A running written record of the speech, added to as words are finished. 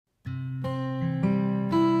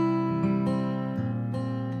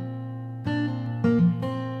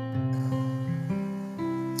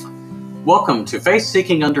Welcome to Faith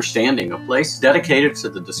Seeking Understanding, a place dedicated to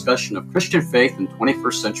the discussion of Christian faith in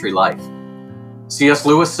 21st century life. C.S.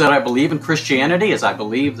 Lewis said, "I believe in Christianity as I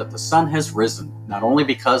believe that the sun has risen, not only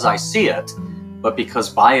because I see it, but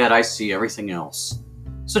because by it I see everything else."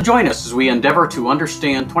 So join us as we endeavor to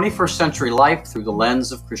understand 21st century life through the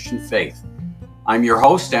lens of Christian faith. I'm your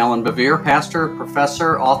host, Alan Bevere, pastor,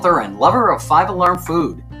 professor, author, and lover of Five Alarm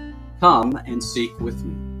Food. Come and seek with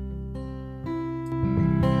me.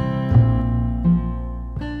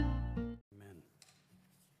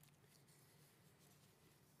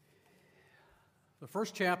 The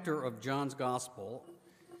first chapter of John's Gospel,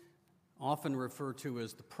 often referred to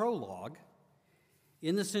as the prologue,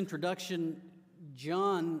 in this introduction,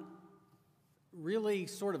 John really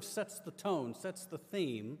sort of sets the tone, sets the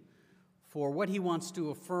theme for what he wants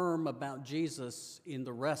to affirm about Jesus in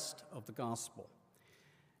the rest of the Gospel.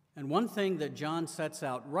 And one thing that John sets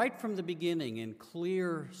out right from the beginning in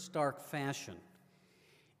clear, stark fashion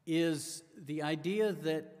is the idea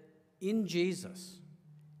that in Jesus,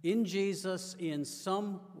 in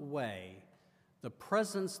some way, the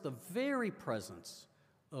very presence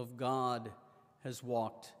of God has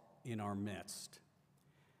walked in our midst.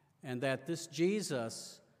 And that this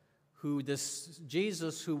Jesus who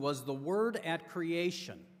was the Word at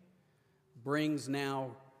creation brings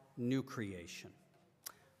now new creation.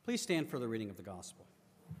 Please stand for the reading of the Gospel.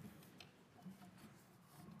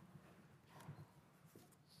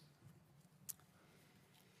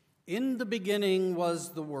 In the beginning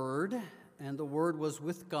was the Word, and the Word was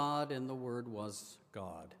with God, and the Word was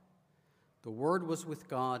God. The Word was with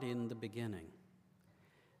God in the beginning.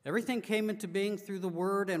 Everything came into being through the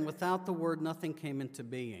Word, and without the Word nothing came into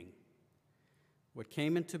being. What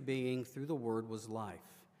came into being through the Word was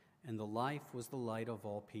life, and the life was the light of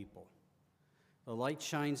all people. The light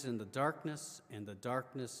shines in the darkness, and the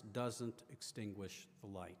darkness doesn't extinguish the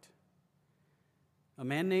light. A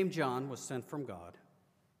man named John was sent from God.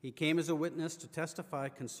 He came as a witness to testify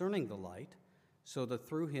concerning the light, so that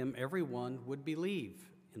through him everyone would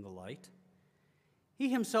believe in the light. He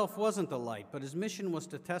himself wasn't the light, but his mission was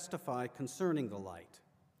to testify concerning the light.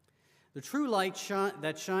 The true light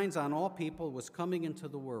that shines on all people was coming into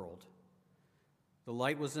the world. The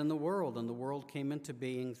light was in the world, and the world came into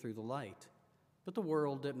being through the light, but the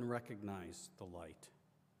world didn't recognize the light.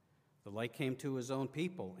 The light came to his own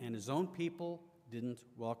people, and his own people didn't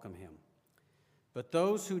welcome him. But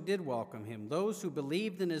those who did welcome him, those who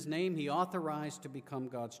believed in his name, he authorized to become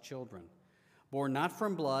God's children, born not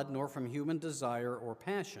from blood, nor from human desire or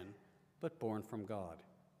passion, but born from God.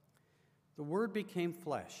 The Word became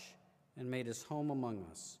flesh and made his home among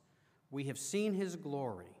us. We have seen his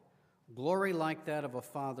glory, glory like that of a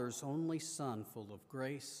Father's only Son, full of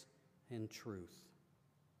grace and truth.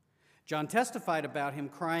 John testified about him,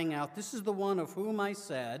 crying out, "This is the one of whom I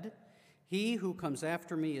said, 'He who comes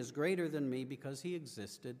after me is greater than me, because he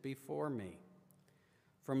existed before me.'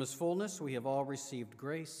 From his fullness we have all received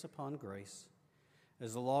grace upon grace.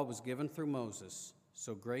 As the law was given through Moses,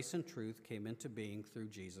 so grace and truth came into being through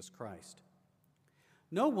Jesus Christ.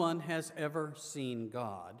 No one has ever seen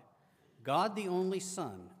God. God, the only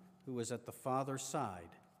Son, who is at the Father's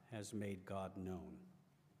side, has made God known."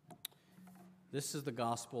 This is the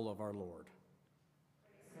gospel of our Lord.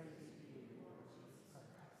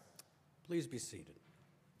 Please be seated.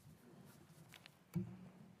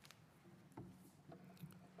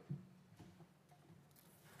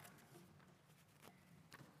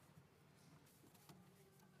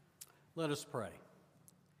 Let us pray.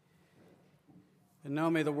 And now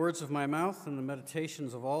may the words of my mouth and the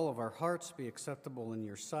meditations of all of our hearts be acceptable in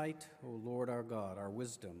your sight, O Lord our God, our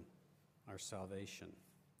wisdom, our salvation.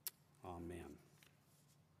 Amen.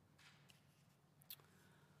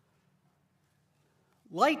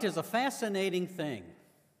 Light is a fascinating thing.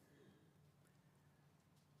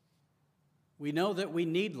 We know that we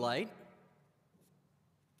need light.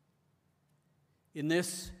 In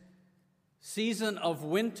this season of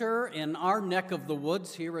winter in our neck of the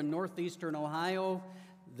woods here in northeastern Ohio,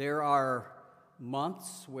 there are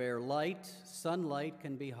months where sunlight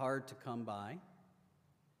can be hard to come by.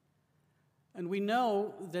 And we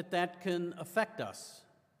know that that can affect us.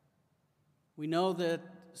 We know that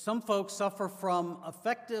some folks suffer from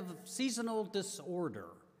affective seasonal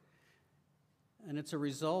disorder, and it's a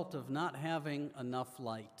result of not having enough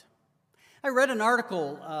light. I read an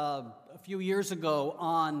article a few years ago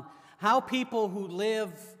on how people who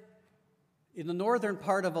live in the northern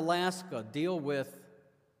part of Alaska deal with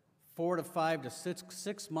 4 to 5 to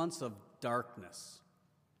 6 months of darkness.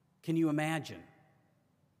 Can you imagine?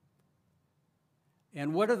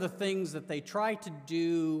 And what are the things that they try to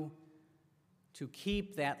do to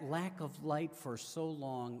keep that lack of light for so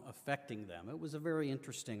long affecting them. It was a very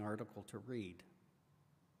interesting article to read.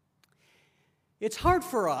 It's hard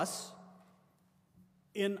for us,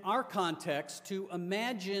 in our context, to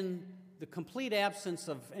imagine the complete absence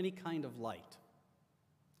of any kind of light,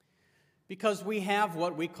 because we have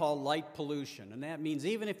what we call light pollution, and that means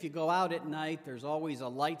even if you go out at night, there's always a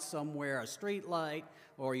light somewhere, a street light,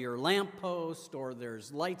 or your lamppost, or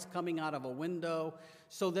there's lights coming out of a window,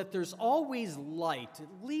 so that there's always light,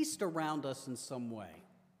 at least around us in some way.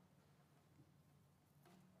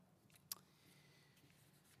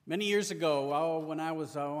 Many years ago, when I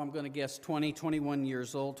was, I'm going to guess 20, 21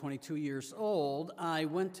 years old, 22 years old, I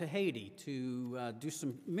went to Haiti to do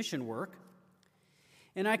some mission work.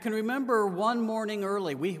 And I can remember one morning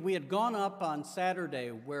early, we had gone up on Saturday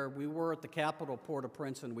where we were at the capital,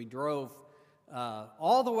 Port-au-Prince, and we drove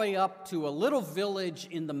all the way up to a little village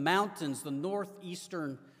in the mountains, the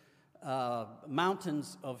northeastern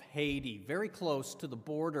mountains of Haiti, very close to the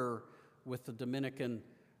border with the Dominican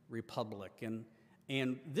Republic.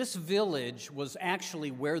 And this village was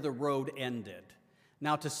actually where the road ended.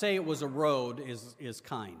 Now, to say it was a road is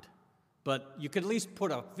kind, but you could at least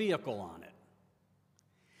put a vehicle on it.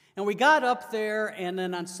 And we got up there, and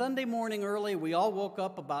then on Sunday morning early, we all woke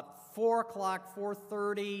up about 4 o'clock,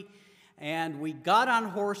 4:30, and we got on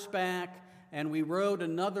horseback, and we rode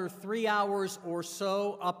another 3 hours or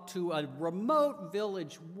so up to a remote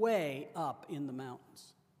village way up in the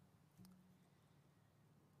mountains.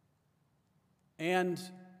 And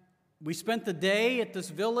we spent the day at this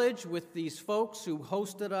village with these folks who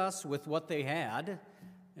hosted us with what they had,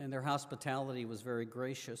 and their hospitality was very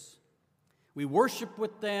gracious. We worshiped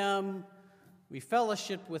with them, we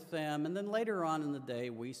fellowshiped with them, and then later on in the day,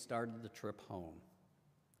 we started the trip home.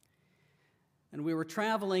 And we were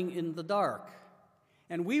traveling in the dark,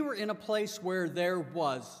 and we were in a place where there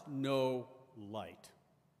was no light.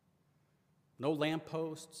 No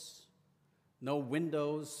lampposts, no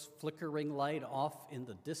windows flickering light off in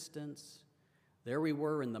the distance. There we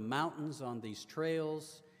were in the mountains on these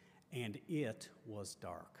trails, and it was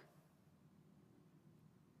dark.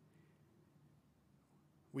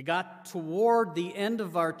 We got toward the end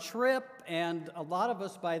of our trip, and a lot of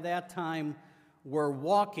us by that time were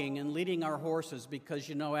walking and leading our horses because,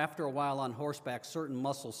 you know, after a while on horseback, certain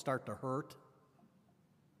muscles start to hurt.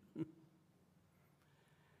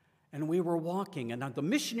 And we were walking, and the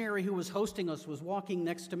missionary who was hosting us was walking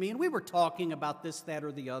next to me, and we were talking about this, that,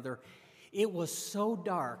 or the other. It was so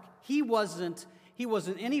dark. He wasn't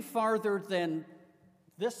any farther than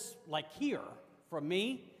this, like here, from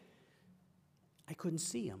me. I couldn't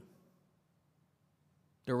see him.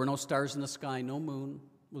 There were no stars in the sky, no moon,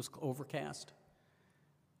 it was overcast.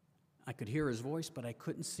 I could hear his voice, but I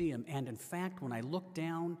couldn't see him. And in fact, when I looked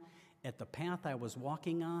down at the path I was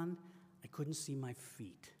walking on, I couldn't see my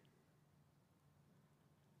feet.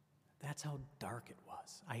 That's how dark it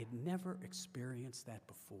was. I had never experienced that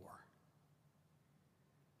before.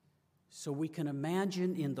 So we can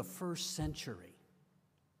imagine in the first century,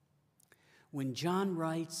 when John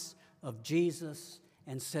writes of Jesus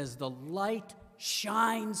and says, the light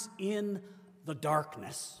shines in the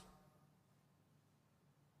darkness.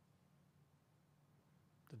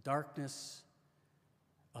 The darkness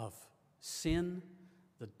of sin,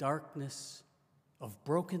 the darkness of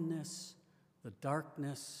brokenness, the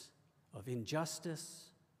darkness of injustice,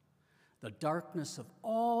 the darkness of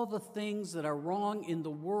all the things that are wrong in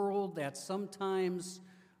the world that sometimes,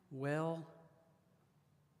 well,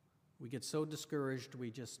 we get so discouraged we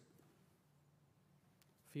just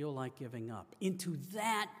feel like giving up. Into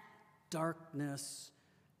that darkness,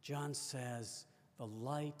 John says, the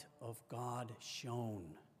light of God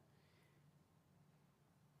shone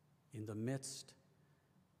in the midst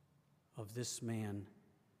of this man,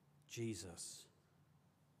 Jesus.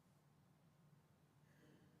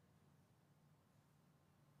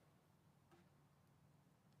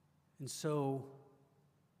 And so,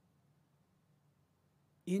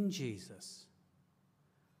 in Jesus,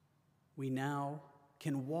 we now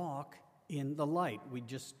can walk in the light. We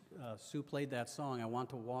just, Sue played that song, I Want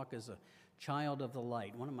to Walk as a Child of the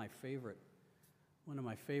Light, one of my favorite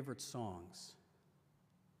songs.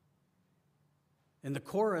 In the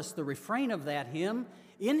chorus, the refrain of that hymn,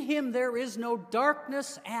 in him there is no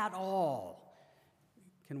darkness at all.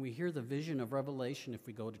 Can we hear the vision of Revelation if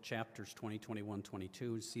we go to chapters 20, 21,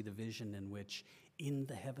 22, and see the vision in which in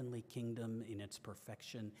the heavenly kingdom, in its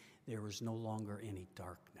perfection, there is no longer any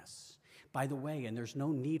darkness. By the way, and there's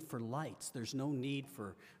no need for lights, there's no need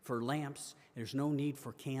for lamps, there's no need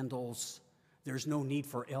for candles, there's no need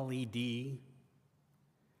for LED,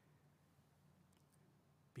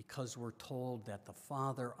 because we're told that the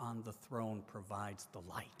Father on the throne provides the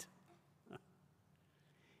light.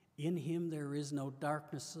 In him there is no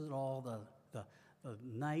darkness at all. The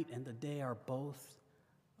night and the day are both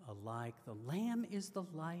alike. The Lamb is the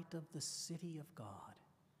light of the city of God.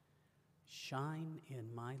 Shine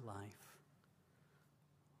in my life,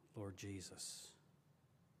 Lord Jesus.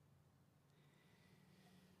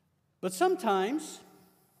 But sometimes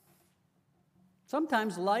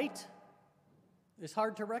light is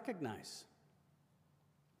hard to recognize.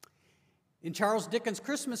 In Charles Dickens'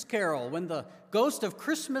 Christmas Carol, when the ghost of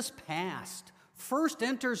Christmas Past first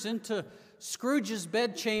enters into Scrooge's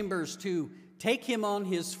bedchambers to take him on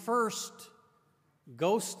his first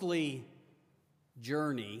ghostly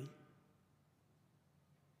journey,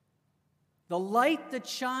 the light that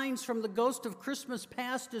shines from the ghost of Christmas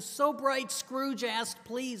Past is so bright, Scrooge asked,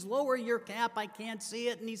 "Please lower your cap, I can't see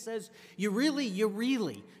it." And he says, you really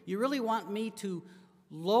want me to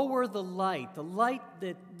lower the light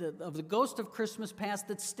of the ghost of Christmas Past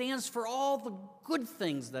that stands for all the good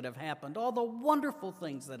things that have happened, all the wonderful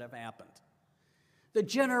things that have happened, the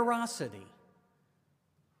generosity,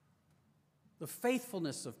 the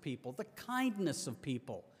faithfulness of people, the kindness of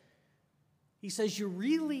people. He says, you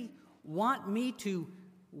really want me to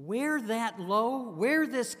wear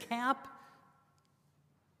this cap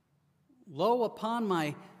low upon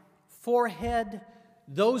my forehead,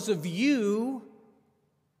 those of you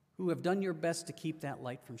who have done your best to keep that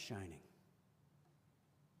light from shining.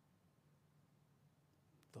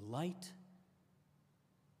 The light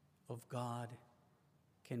of God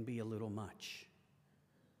can be a little much.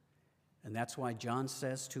 And that's why John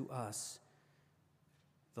says to us,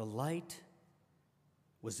 the light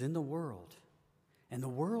was in the world, and the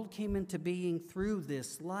world came into being through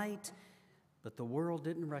this light, but the world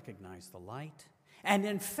didn't recognize the light. And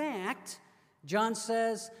in fact, John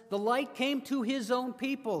says the light came to his own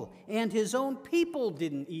people, and his own people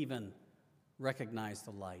didn't even recognize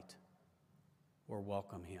the light or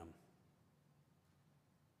welcome him.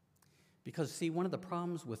 Because, see, one of the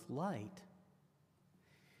problems with light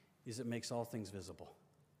is it makes all things visible.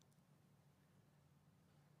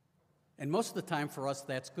 And most of the time for us,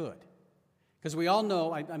 that's good. Because we all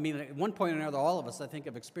know, I mean, at one point or another, all of us, I think,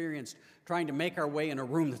 have experienced trying to make our way in a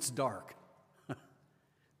room that's dark.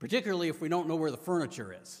 Particularly if we don't know where the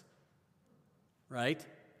furniture is. Right?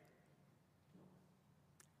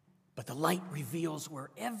 But the light reveals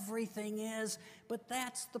where everything is. But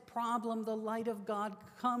that's the problem. The light of God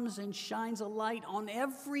comes and shines a light on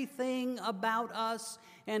everything about us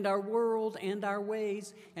and our world and our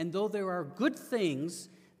ways. And though there are good things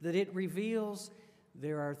that it reveals,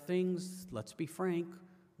 there are things, let's be frank,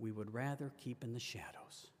 we would rather keep in the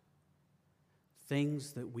shadows.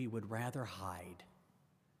 Things that we would rather hide.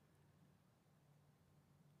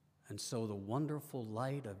 And so the wonderful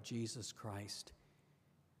light of Jesus Christ,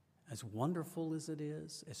 as wonderful as it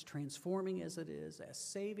is, as transforming as it is, as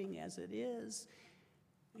saving as it is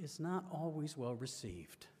not always well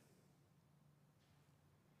received.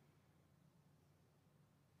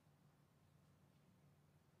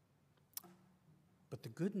 But the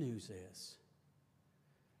good news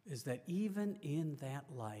is that even in that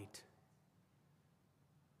light,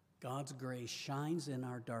 God's grace shines in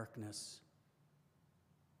our darkness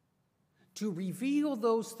to reveal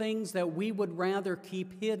those things that we would rather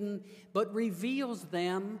keep hidden, but reveals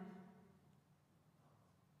them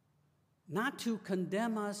not to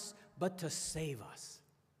condemn us, but to save us.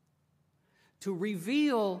 To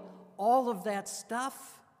reveal all of that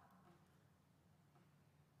stuff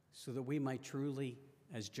so that we might truly,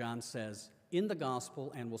 as John says in the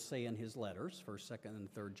gospel and will say in his letters, 1st, 2nd,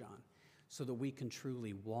 and 3rd John, so that we can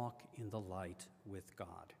truly walk in the light with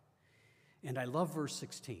God. And I love verse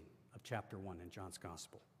 16 of chapter 1 in John's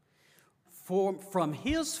gospel. From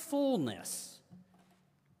his fullness,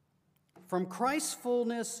 from Christ's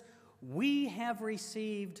fullness, we have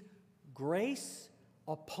received grace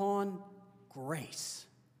upon grace.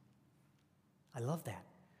 I love that.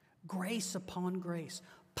 Grace upon grace.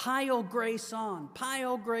 Pile grace on.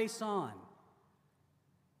 Pile grace on.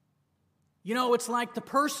 You know, it's like the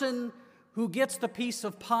person who gets the piece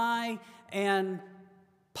of pie and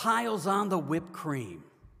piles on the whipped cream.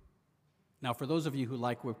 Now, for those of you who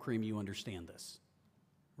like whipped cream, you understand this,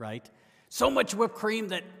 right? So much whipped cream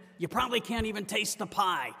that you probably can't even taste the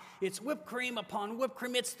pie. It's whipped cream upon whipped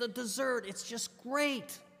cream. It's the dessert. It's just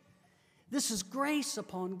great. This is grace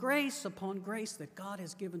upon grace upon grace that God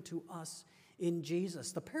has given to us in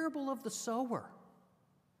Jesus. The parable of the sower.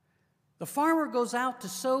 The farmer goes out to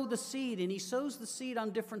sow the seed, and he sows the seed on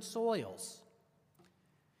different soils.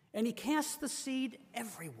 And he casts the seed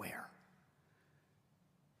everywhere.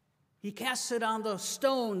 He casts it on the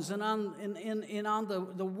stones and on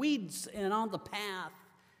the weeds and on the path.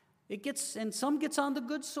 And some gets on the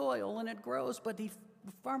good soil and it grows, but the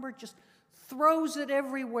farmer just throws it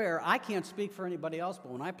everywhere. I can't speak for anybody else,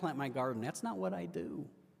 but when I plant my garden, that's not what I do.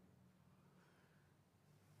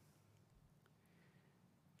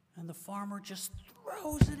 And the farmer just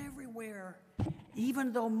throws it everywhere,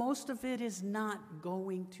 even though most of it is not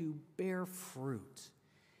going to bear fruit.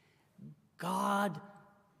 God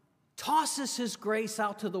tosses his grace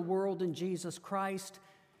out to the world in Jesus Christ.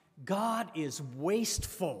 God is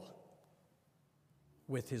wasteful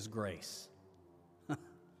with his grace.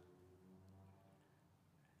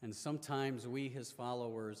 And sometimes we, his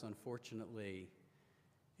followers, unfortunately,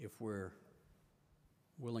 if we're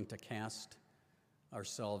willing to cast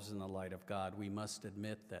ourselves in the light of God, we must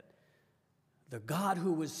admit that the God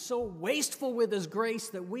who was so wasteful with his grace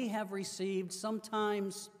that we have received,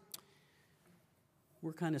 sometimes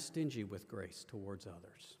we're kind of stingy with grace towards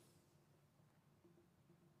others.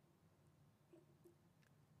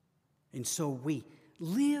 And so we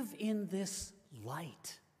live in this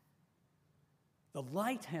light. The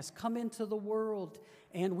light has come into the world,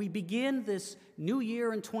 and we begin this new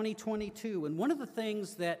year in 2022. And one of the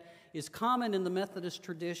things that is common in the Methodist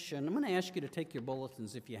tradition, I'm going to ask you to take your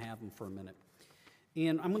bulletins if you have them for a minute.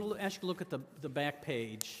 And I'm going to ask you to look at the back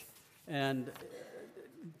page. And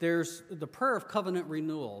there's the prayer of covenant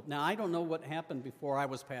renewal. Now, I don't know what happened before I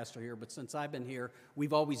was pastor here, but since I've been here,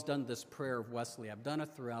 we've always done this prayer of Wesley. I've done it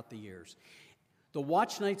throughout the years. The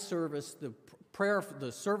watch night service,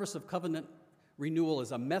 the service of covenant renewal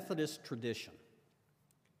is a Methodist tradition.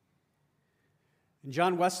 And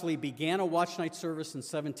John Wesley began a watch night service in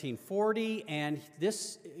 1740, and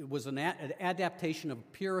this was an adaptation of a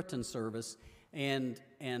Puritan service, and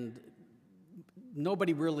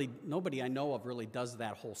nobody I know of really does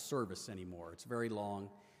that whole service anymore. It's very long.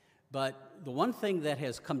 But the one thing that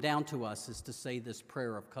has come down to us is to say this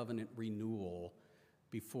prayer of covenant renewal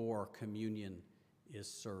before communion is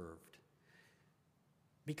served.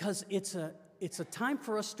 Because it's a time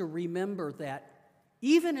for us to remember that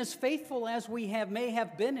even as faithful as we may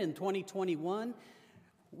have been in 2021,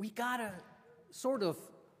 we got to sort of,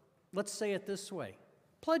 let's say it this way,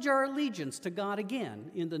 pledge our allegiance to God again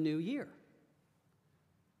in the new year.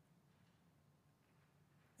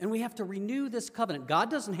 And we have to renew this covenant. God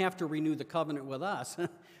doesn't have to renew the covenant with us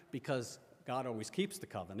because God always keeps the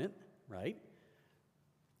covenant, right?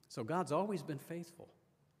 So God's always been faithful.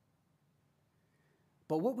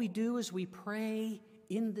 But what we do is we pray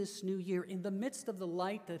in this new year, in the midst of the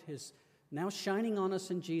light that is now shining on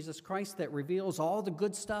us in Jesus Christ, that reveals all the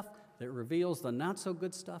good stuff, that reveals the not so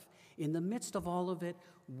good stuff. In the midst of all of it,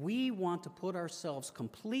 we want to put ourselves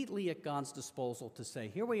completely at God's disposal to say,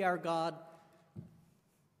 here we are, God,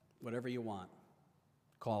 whatever you want,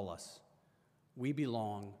 call us. We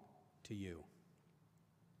belong to you.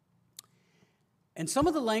 And some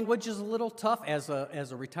of the language is a little tough. As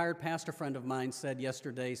a retired pastor friend of mine said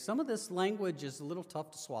yesterday, some of this language is a little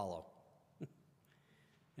tough to swallow.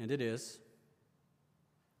 And it is.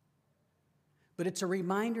 But it's a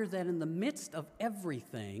reminder that in the midst of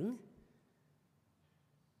everything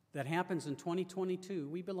that happens in 2022,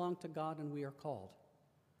 we belong to God and we are called.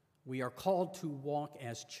 We are called to walk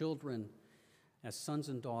as children, as sons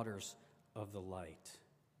and daughters of the light.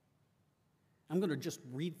 I'm going to just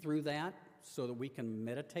read through that so that we can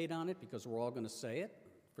meditate on it, because we're all going to say it,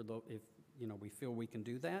 if we feel we can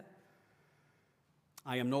do that.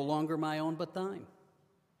 I am no longer my own, but thine.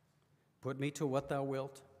 Put me to what thou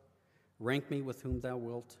wilt. Rank me with whom thou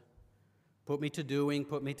wilt. Put me to doing,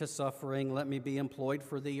 put me to suffering. Let me be employed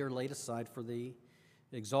for thee or laid aside for thee,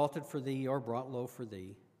 exalted for thee or brought low for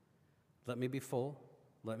thee. Let me be full.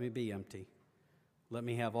 Let me be empty. Let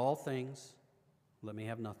me have all things. Let me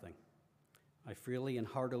have nothing. I freely and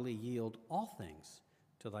heartily yield all things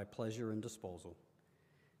to thy pleasure and disposal.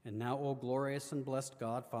 And now, O glorious and blessed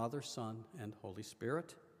God, Father, Son, and Holy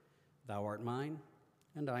Spirit, thou art mine,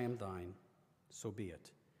 and I am thine, so be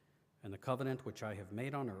it. And the covenant which I have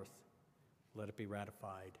made on earth, let it be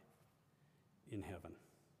ratified in heaven.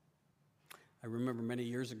 I remember many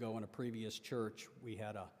years ago in a previous church, we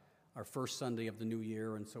had our first Sunday of the new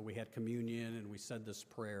year, and so we had communion, and we said this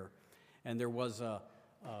prayer. And there was a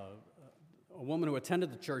woman who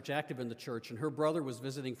attended the church, active in the church, and her brother was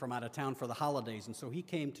visiting from out of town for the holidays, and so he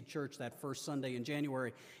came to church that first Sunday in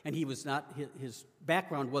January, and his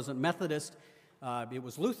background wasn't Methodist, it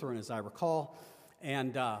was Lutheran, as I recall.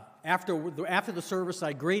 And after the service,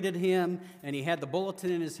 I greeted him, and he had the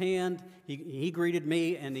bulletin in his hand. He greeted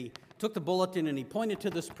me, and he took the bulletin, and he pointed to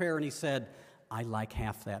this prayer, and he said, I like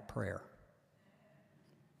half that prayer.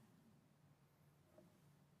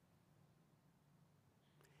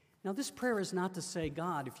 Now, this prayer is not to say,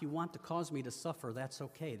 God, if you want to cause me to suffer, that's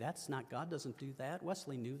okay. That's not, God doesn't do that.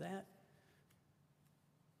 Wesley knew that.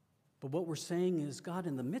 But what we're saying is, God,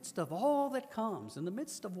 in the midst of all that comes, in the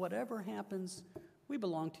midst of whatever happens, we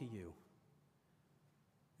belong to you.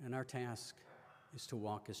 And our task is to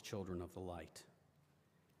walk as children of the light.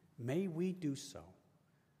 May we do so.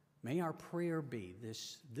 May our prayer be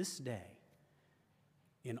this day,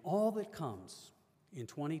 in all that comes in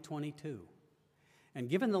 2022. And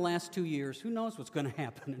given the last 2 years, who knows what's going to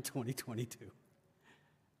happen in 2022?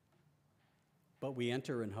 But we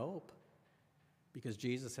enter in hope because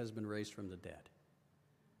Jesus has been raised from the dead.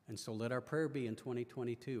 And so let our prayer be in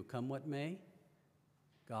 2022. Come what may,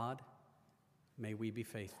 God, may we be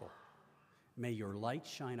faithful. May your light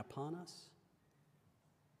shine upon us,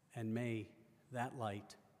 and may that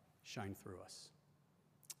light shine through us.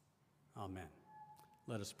 Amen.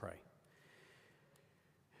 Let us pray.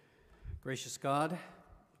 Gracious God,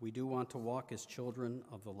 we do want to walk as children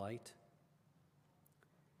of the light.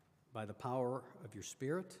 By the power of your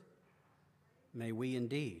Spirit, may we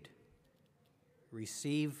indeed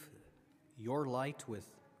receive your light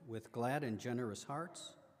with glad and generous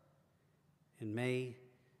hearts, and may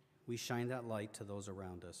we shine that light to those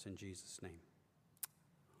around us in Jesus' name.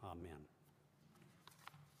 Amen.